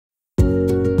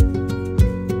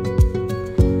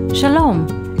Shalom,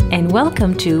 and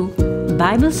welcome to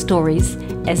Bible Stories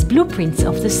as Blueprints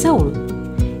of the Soul,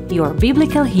 your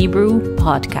Biblical Hebrew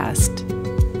podcast.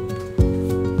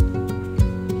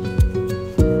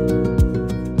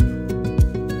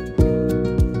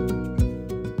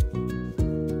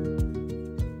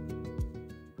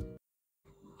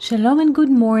 Shalom and good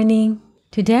morning.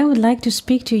 Today I would like to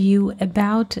speak to you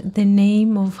about the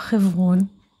name of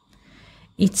Hebron,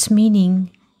 its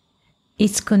meaning,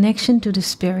 its connection to the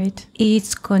Spirit,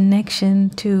 its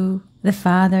connection to the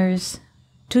fathers,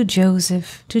 to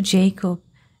Joseph, to Jacob,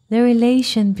 the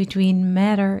relation between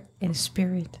matter and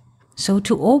spirit. So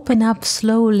to open up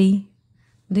slowly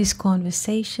this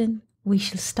conversation, we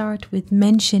shall start with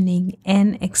mentioning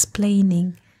and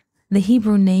explaining the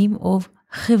Hebrew name of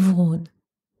Hebron.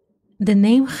 The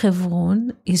name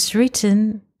Hebron is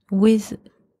written with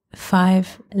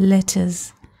 5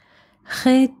 letters: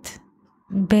 Chet,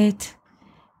 Bet,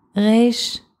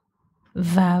 Resh,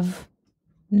 Vav,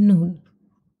 Nun.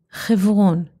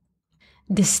 Hebron.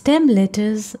 The stem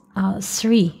letters are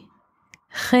 3: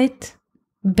 Chet,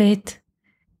 Bet,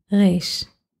 Resh,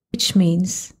 which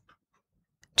means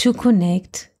to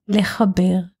connect,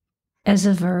 lechaber, as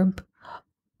a verb,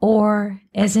 or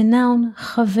as a noun,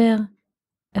 chaver,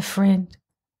 a friend.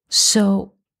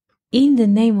 So, in the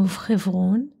name of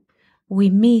Hebron, we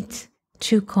meet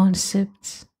 2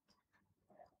 concepts.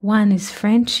 One is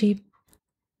friendship,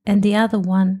 and the other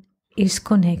one is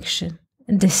connection.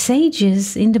 The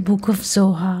sages in the book of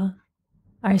Zohar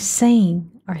are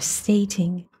stating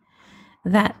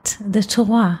that the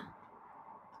Torah,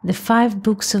 the 5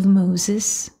 books of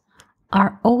Moses,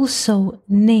 are also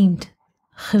named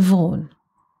Hebron.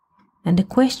 And the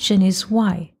question is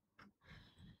why?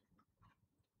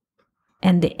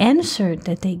 And the answer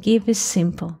that they give is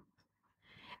simple.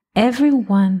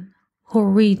 Everyone who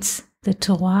reads the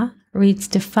Torah, reads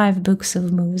the 5 books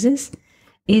of Moses,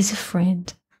 is a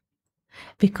friend,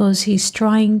 because he's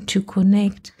trying to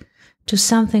connect to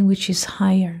something which is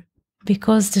higher,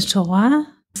 because the Torah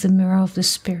is the mirror of the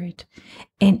Spirit,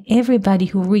 and everybody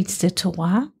who reads the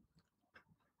Torah,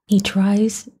 he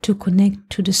tries to connect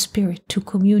to the Spirit, to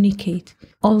communicate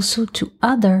also to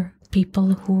other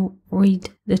people who read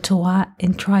the Torah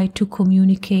and try to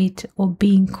communicate or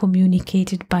being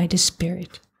communicated by the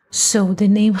Spirit. So the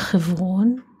name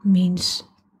Hebron means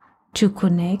to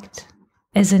connect,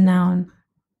 as a noun,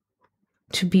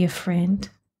 to be a friend.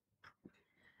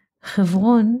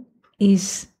 Hebron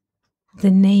is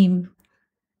the name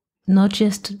not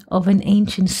just of an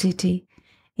ancient city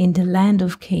in the land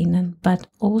of Canaan, but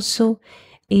also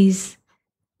is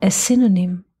a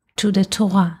synonym to the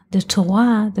Torah. The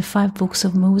Torah, the 5 books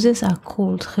of Moses, are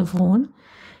called Hebron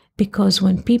because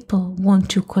when people want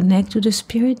to connect to the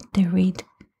Spirit, they read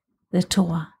the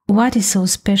Torah. What is so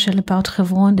special about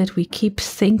Hebron that we keep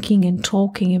thinking and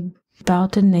talking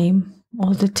about the name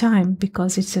all the time?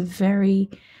 Because it's a very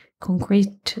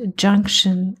concrete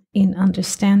junction in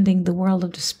understanding the world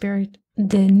of the Spirit.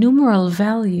 The numeral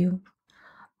value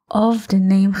of the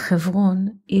name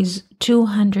Hebron is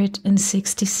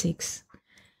 266,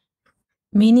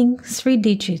 meaning 3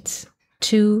 digits,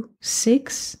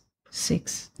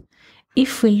 266.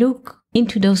 If we look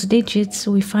into those digits,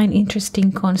 we find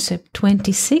interesting concept.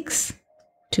 26,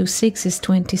 26 is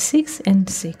 26 and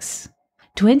 6.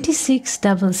 26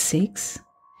 double 6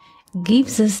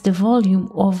 gives us the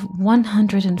volume of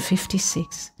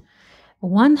 156.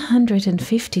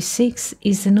 156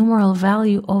 is the numeral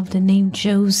value of the name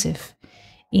Joseph.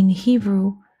 In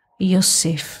Hebrew,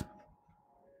 Yosef.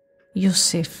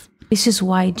 Yosef. This is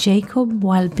why Jacob,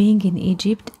 while being in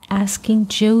Egypt, asking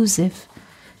Joseph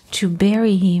to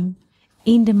bury him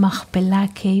in the Machpelah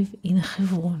cave in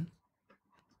Hebron.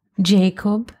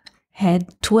 Jacob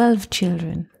had 12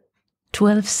 children,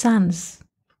 12 sons.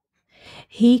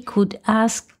 He could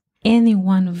ask any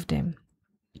one of them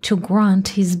to grant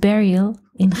his burial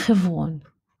in Hebron,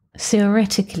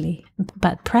 theoretically,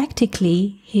 but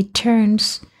practically he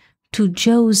turns to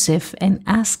Joseph and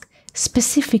asks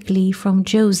specifically from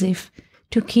Joseph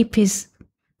to keep his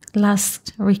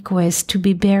last request to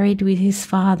be buried with his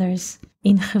fathers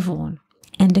in Hebron.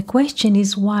 And the question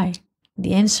is why?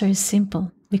 The answer is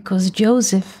simple. Because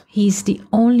Joseph, he is the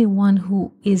only one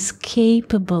who is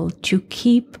capable to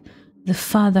keep the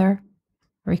father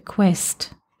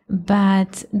request.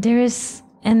 But there is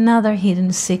another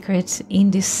hidden secret in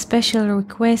this special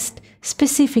request,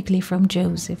 specifically from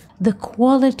Joseph. The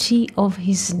quality of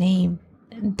his name.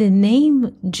 The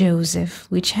name Joseph,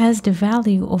 which has the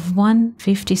value of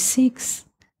 156,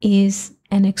 is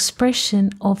an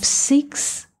expression of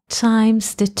 6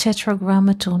 times the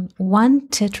tetragrammaton. 1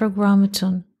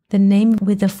 tetragrammaton, the name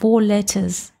with the 4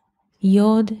 letters,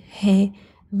 Yod He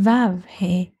Vav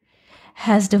He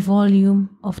has the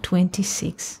volume of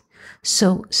 26.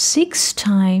 So 6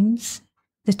 times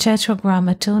the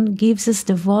Tetragrammaton gives us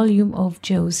the volume of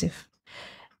Joseph.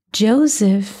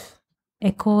 Joseph,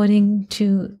 according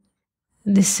to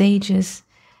the sages,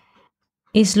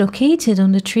 is located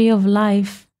on the tree of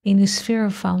life in the sphere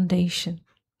of foundation.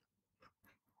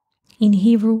 In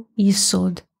Hebrew,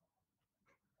 Yesod.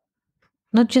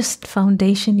 Not just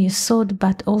foundation, Yesod,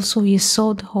 but also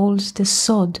Yesod holds the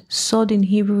Sod. Sod in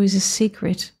Hebrew is a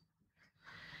secret.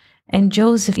 And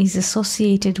Joseph is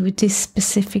associated with this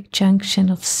specific junction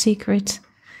of secret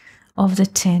of the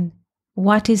 10.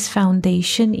 What is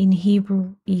foundation in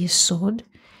Hebrew? Yesod.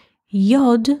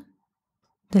 Yod,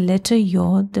 the letter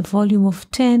Yod, the volume of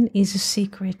 10, is a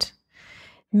secret,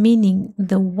 meaning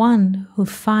the one who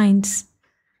finds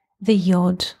the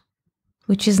Yod,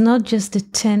 which is not just the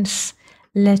 10th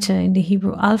letter in the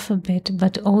Hebrew alphabet,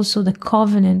 but also the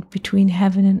covenant between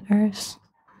heaven and earth,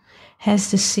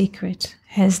 has the secret,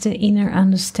 has the inner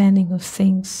understanding of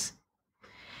things.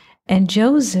 And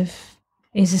Joseph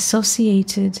is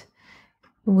associated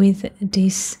with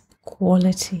this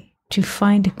quality, to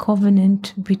find a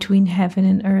covenant between heaven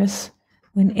and earth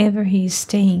whenever he is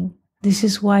staying. This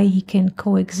is why he can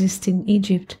coexist in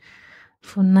Egypt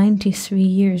for 93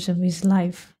 years of his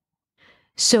life.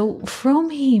 So from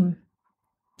him,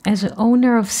 as an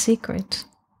owner of secret,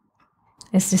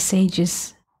 as the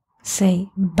sages say,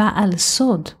 Baal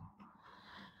Sod,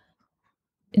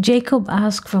 Jacob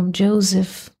asked from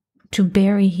Joseph to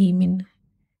bury him in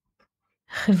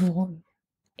Hebron.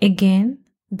 Again,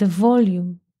 the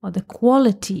volume or the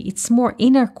quality, it's more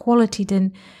inner quality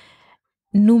than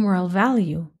numeral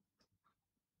value.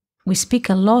 We speak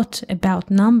a lot about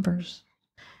numbers,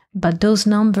 but those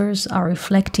numbers are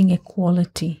reflecting a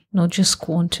quality, not just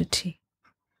quantity.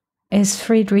 As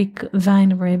Friedrich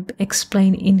Weinreb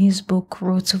explained in his book,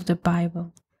 Roots of the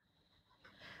Bible.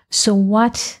 So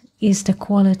what is the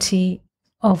quality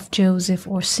of Joseph,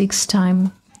 or 6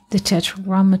 times the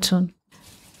Tetragrammaton?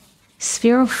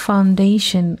 Sphere of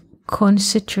foundation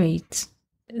concentrates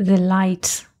the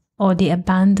light or the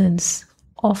abundance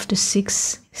of the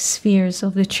 6 spheres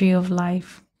of the tree of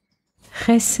life.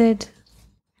 Chesed,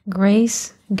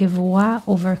 grace, Gevurah,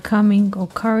 overcoming or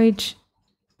courage,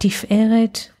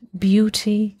 Tiferet,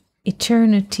 beauty,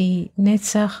 eternity,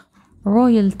 Netzach,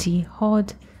 royalty,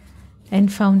 Hod,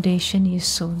 and foundation,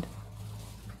 Yesod.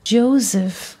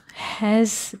 Joseph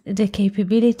has the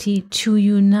capability to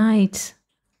unite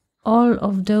all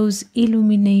of those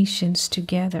illuminations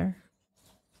together.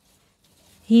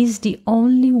 He's the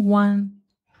only one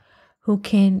who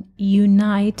can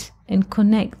unite and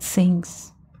connect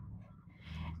things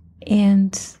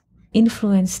and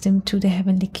influence them to the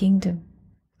heavenly kingdom.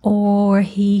 Or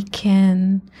he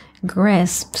can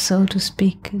grasp, so to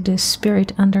speak, the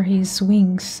spirit under his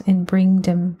wings and bring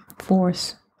them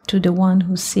forth to the one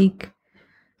who seeks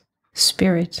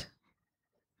spirit.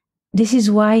 This is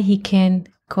why he can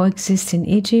coexist in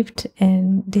Egypt,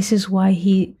 and this is why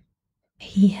he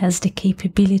has the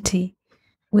capability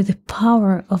with the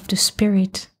power of the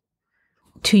Spirit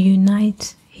to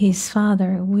unite his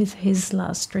Father with his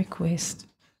last request.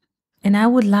 And I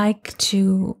would like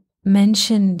to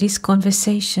mention this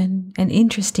conversation, an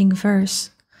interesting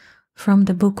verse from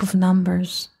the book of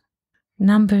Numbers,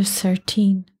 Numbers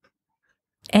 13.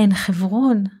 And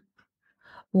Hebron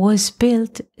was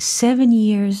built 7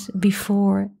 years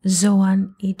before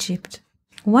Zoan, Egypt.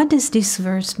 What does this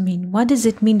verse mean? What does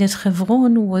it mean that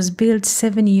Hebron was built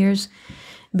 7 years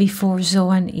before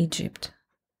Zoan, Egypt?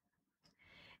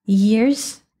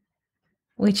 Years,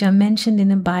 which are mentioned in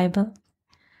the Bible,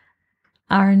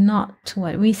 are not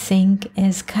what we think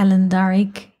as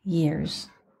calendaric years.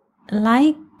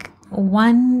 Like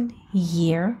 1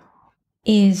 year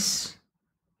is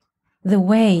the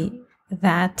way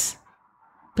that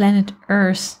planet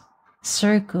Earth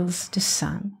circles the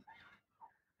sun.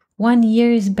 1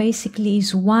 year is basically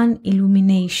one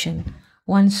illumination,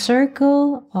 one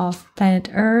circle of planet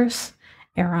Earth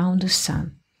around the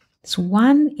sun. It's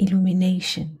one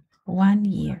illumination, 1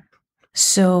 year.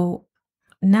 So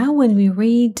now when we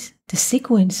read the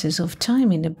sequences of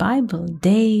time in the Bible,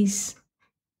 days,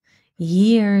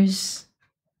 years,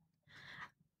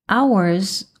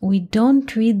 hours, we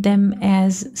don't read them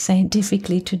as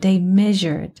scientifically today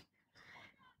measured.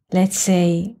 Let's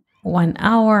say 1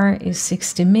 hour is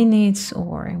 60 minutes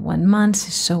or 1 month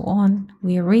is so on.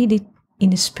 We read it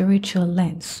in a spiritual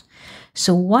lens.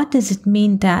 So what does it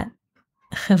mean that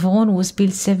Hebron was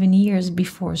built 7 years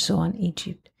before Zoan,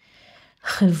 Egypt?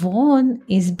 Hebron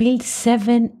is built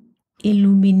 7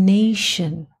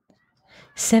 illumination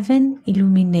 7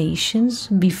 illuminations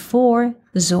before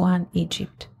Zoan,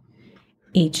 Egypt.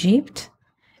 Egypt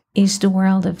is the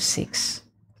world of 6,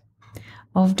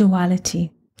 of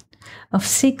duality, of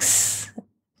 6.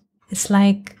 It's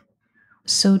like,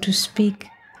 so to speak,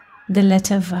 the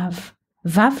letter Vav.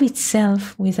 Vav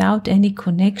itself without any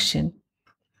connection.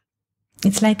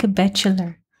 It's like a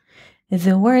bachelor.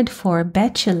 The word for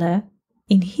bachelor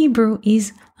in Hebrew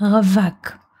is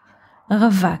ravak.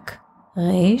 Ravak.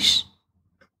 Resh,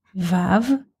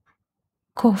 Vav,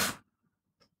 Kof.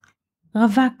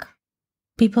 Ravak.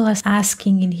 People are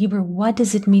asking in Hebrew, what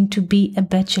does it mean to be a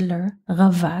bachelor?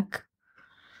 Ravak.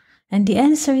 And the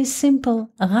answer is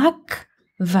simple. Rak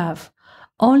Vav.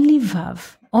 Only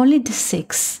Vav. Only the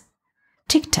 6.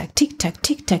 Tick-tack, tick-tack,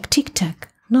 tick-tack,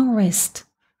 tick-tack. No rest.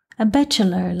 A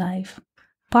bachelor life.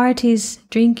 Parties,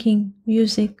 drinking,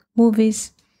 music,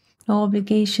 movies. No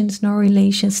obligations, no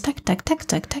relations. Tack, tack, tack,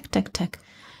 tack, tack, tack, tack.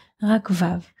 Rak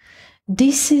Vav.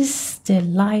 This is the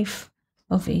life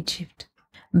of Egypt.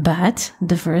 But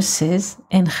the verse says,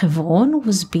 and Hebron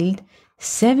was built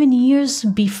 7 years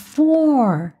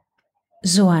before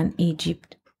Zoan,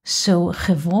 Egypt. So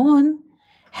Hebron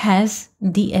has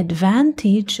the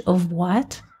advantage of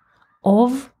what?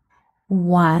 Of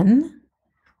 1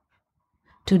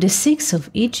 to the 6 of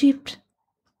Egypt.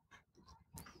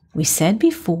 We said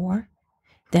before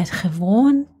that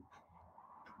Hebron,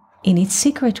 in its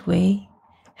secret way,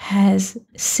 has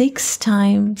 6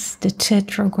 times the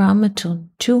tetragrammaton.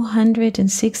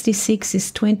 266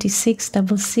 is 26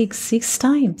 double 6, 6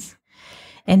 times.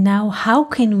 And now how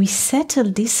can we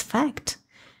settle this fact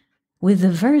with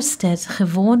the verse that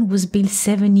Hebron was built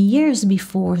 7 years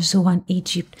before Zoan,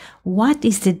 Egypt? What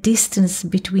is the distance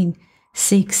between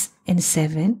 6 and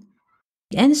 7?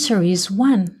 The answer is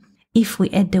 1. If we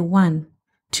add the 1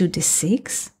 to the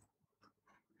 6,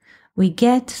 we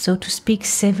get, so to speak,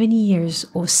 7 years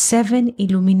or 7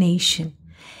 illumination.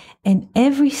 And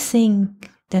everything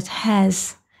that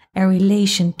has a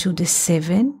relation to the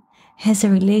 7 has a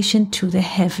relation to the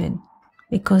heaven,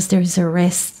 because there is a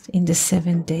rest in the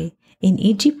 7th day. In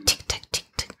Egypt, tick-tack,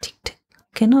 tick-tack, tick-tack.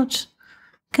 Cannot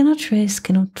rest,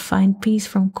 cannot find peace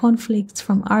from conflicts,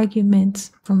 from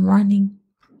arguments, from running.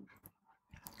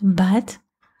 But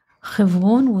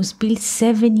Hebron was built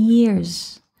 7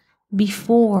 years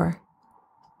before.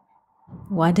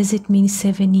 What does it mean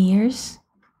 7 years?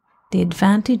 The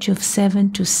advantage of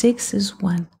 7 to 6 is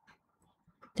 1.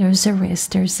 There's a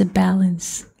rest, there's a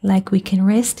balance. Like we can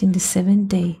rest in the 7th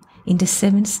day, in the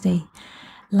 7th day.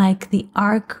 Like the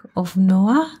Ark of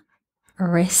Noah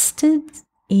rested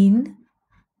in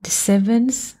the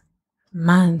 7th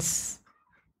month.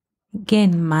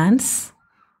 Again, months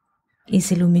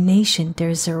is illumination.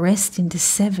 There's a rest in the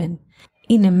 7,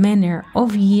 in a manner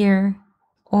of year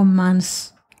or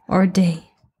months or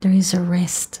day. There is a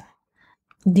rest.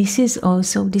 This is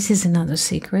another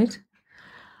secret.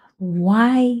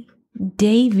 Why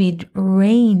David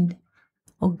reigned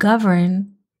or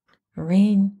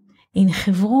reign in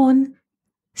Hebron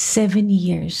 7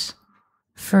 years.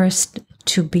 First,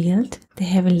 to build the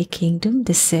heavenly kingdom,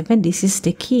 the 7, this is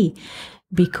the key,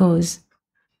 because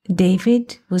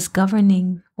David was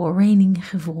governing or reigning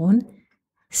Hebron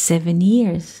 7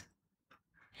 years.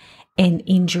 And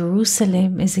in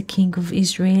Jerusalem, as a king of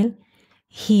Israel,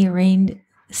 he reigned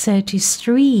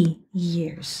 33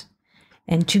 years.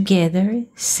 And together,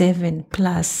 7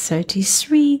 plus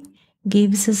 33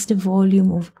 gives us the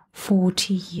volume of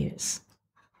 40 years.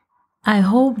 I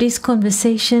hope this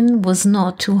conversation was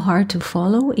not too hard to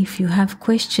follow. If you have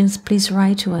questions, please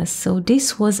write to us. So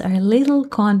this was our little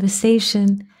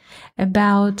conversation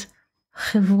about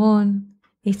Hebron,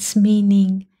 its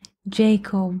meaning,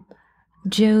 Jacob,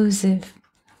 Joseph,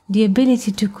 the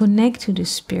ability to connect to the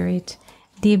Spirit,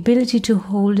 the ability to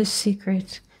hold a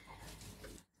secret.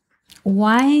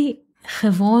 Why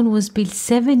Hebron was built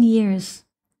 7 years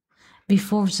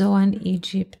before Zoan,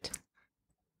 Egypt,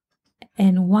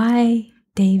 and why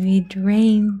David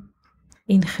reigned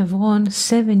in Hebron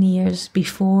 7 years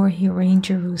before he reigned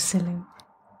Jerusalem.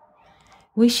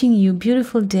 Wishing you a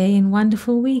beautiful day and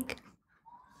wonderful week.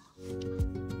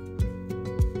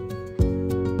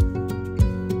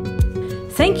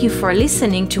 Thank you for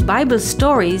listening to Bible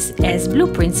Stories as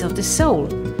Blueprints of the Soul.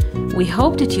 We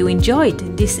hope that you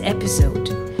enjoyed this episode.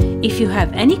 If you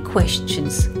have any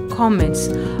questions, comments,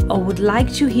 or would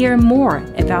like to hear more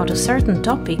about a certain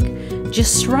topic,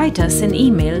 just write us an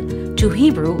email to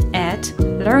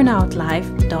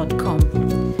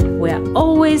hebrew@learnoutlive.com. We are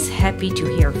always happy to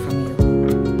hear from you.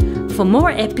 For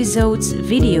more episodes,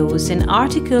 videos, and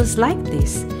articles like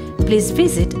this, please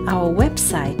visit our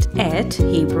website at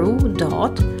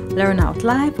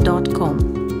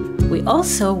hebrew.learnoutlive.com. We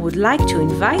also would like to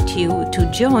invite you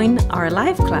to join our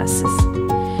live classes.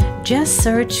 Just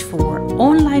search for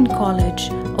Online College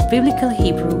of Biblical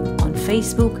Hebrew on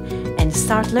Facebook and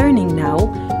start learning now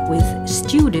with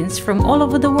students from all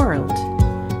over the world.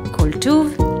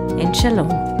 Koltuv and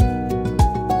Shalom.